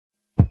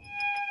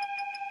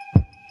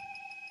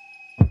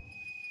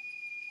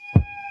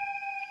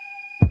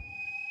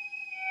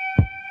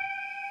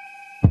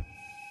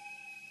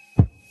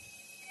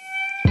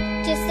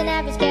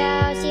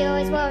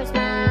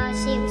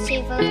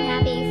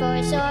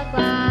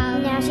worthwhile.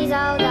 Now she's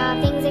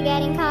older, things are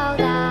getting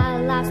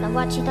colder. Life's not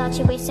what she thought,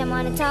 she wished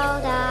someone had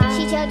told her.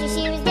 She told you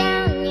she was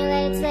down, you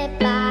let it slip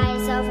by.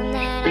 So from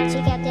then on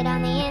she kept it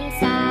on the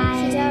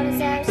inside. She told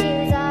herself she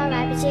was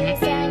alright, but she was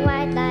telling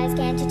white lies.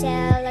 Can't you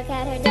tell? Look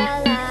at her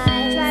dull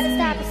eyes. Tried to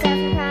stop herself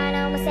from crying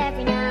almost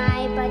every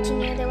night, but she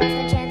knew there was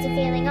no chance of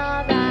feeling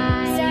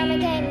alright. Summer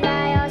came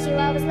by, all she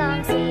wore was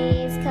long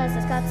sleeves, cause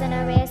those cuts on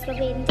her wrist were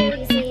bleeding through,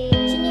 you see.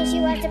 She knew she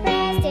was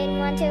depressed, didn't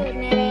want to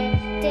admit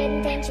it.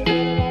 Didn't think she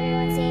did it,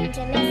 everyone seemed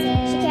to miss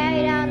it. She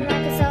carried on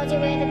like a soldier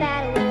with a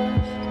battle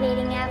wound,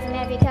 bleeding out from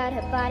every cut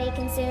her body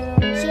consumed.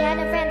 She had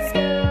no friends at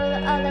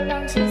school, all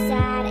alone she was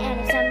sad, and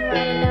if someone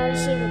were to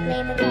notice she would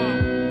blame the cat.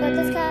 But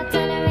those cuts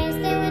on her wrist,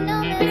 they were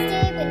no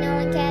mistake, but no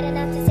one cared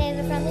enough to save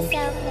her from the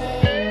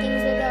self-hate.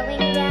 Things were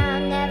going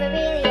down, never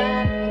really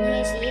up, and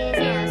here she is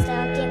now,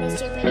 stuck in this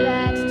stupid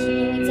rut. She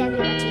knew exactly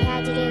what she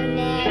had to do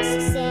next.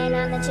 She sat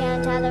on the chair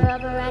and tied the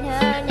rope around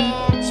her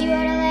neck. She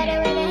wrote a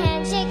letter with her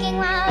hand shaking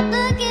wild.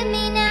 Look at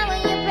me now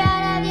when you're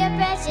proud of your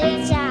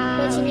precious child.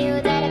 But she knew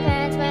that her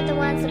parents weren't the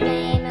ones to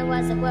blame. It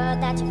was the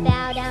world that should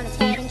bow down its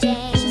head and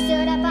change. She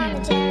stood up on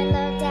the chair and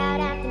looked out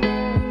at the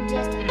moon,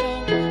 just to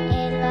think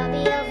it'll all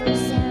be over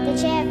soon.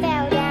 The chair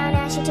fell down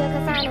as she took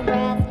her final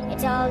breath.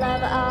 It's all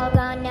over, all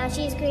gone, now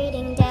she's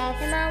greeting death.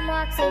 Her mom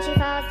walks in, she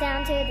falls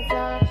down to the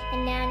floor,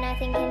 and now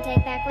nothing can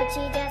take back what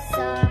she just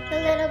saw. The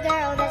little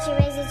girl that she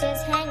raised is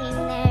just hanging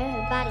there.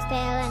 Her body's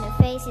pale and her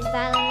face is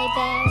violently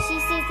bare. She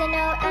sees the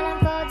note and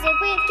unfolds it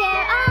with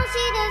care. All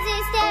she does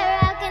is stare,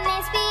 how can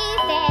this be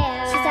fair?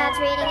 She stops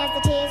reading as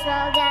the tears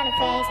roll down her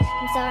face.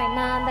 I'm sorry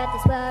mom, but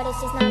this world is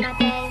just not my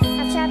place.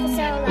 I've tried for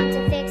so long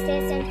to fix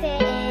this and fit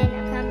in.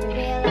 I've come to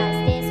realize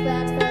this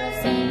world's full of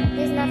sin.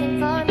 There's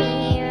nothing for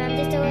me here, I'm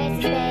just a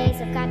waste of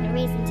space. I've got no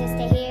reason to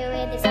stay here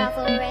with this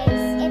awful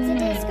race. It's a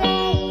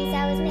disgrace,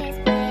 I was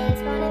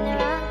misplaced, born in the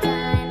wrong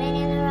time and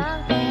in the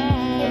wrong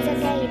place. It's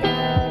okay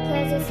though,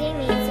 cause you'll see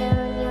me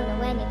soon. You'll know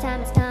when your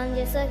time has come,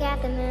 just look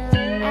at the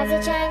moon as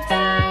it shines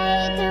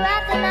bright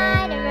throughout the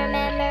night. And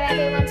remember,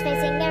 everyone's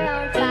facing their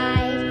own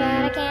fight,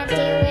 but I can't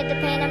deal with the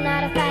pain, I'm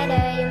not a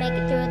fighter. You'll make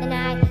it through the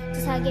night,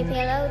 just hug your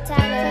pillow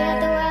tighter. So let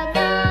the world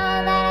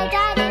know that I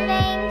died in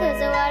vain, cause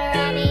the world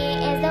around me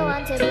is the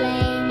one to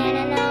blame. And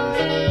I know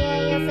in a year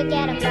you'll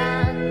forget I'm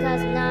gone,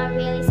 cause I'm not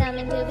really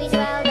something to be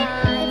dwelled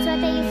on. It's what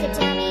they used to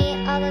tell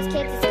me, all those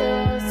kids at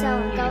school, so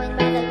I'm going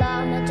by the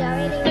law,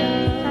 majority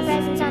rule. My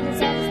presence on the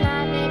surface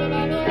not needed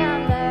any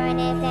longer, and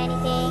if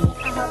anything,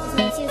 I hope this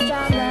makes you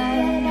stronger.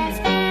 You're the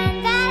best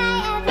friend that I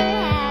ever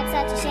had,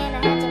 such a shame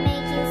I had to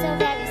make you so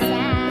very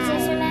sad. But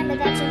just remember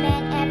that you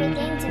meant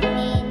everything to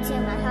me, and to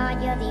my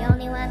heart you're the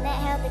only one that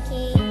held the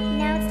key.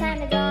 Now it's time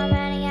to go, I'm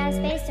running out of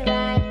space to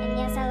ride, and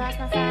yes I lost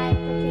my fight,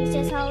 but please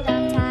just hold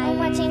on tight. I'm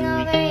watching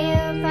over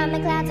you from the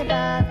clouds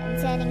above, and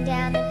sending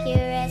down the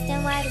purest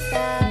and whitest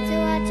of